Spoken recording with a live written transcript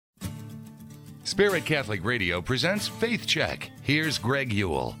Spirit Catholic Radio presents Faith Check. Here's Greg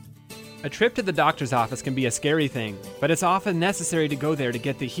Ewell. A trip to the doctor's office can be a scary thing, but it's often necessary to go there to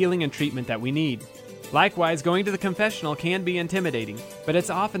get the healing and treatment that we need. Likewise, going to the confessional can be intimidating, but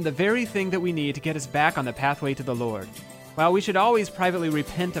it's often the very thing that we need to get us back on the pathway to the Lord. While we should always privately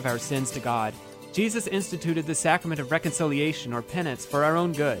repent of our sins to God, Jesus instituted the sacrament of reconciliation or penance for our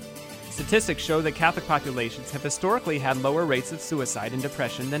own good. Statistics show that Catholic populations have historically had lower rates of suicide and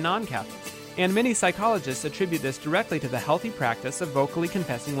depression than non-Catholics, and many psychologists attribute this directly to the healthy practice of vocally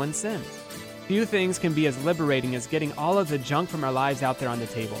confessing one's sins. Few things can be as liberating as getting all of the junk from our lives out there on the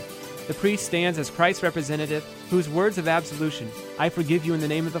table. The priest stands as Christ's representative, whose words of absolution, "I forgive you in the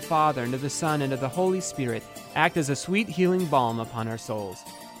name of the Father, and of the Son, and of the Holy Spirit," act as a sweet healing balm upon our souls.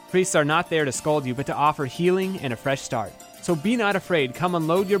 Priests are not there to scold you, but to offer healing and a fresh start. So be not afraid. Come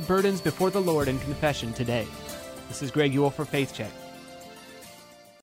unload your burdens before the Lord in confession today. This is Greg Ewell for Faith Check.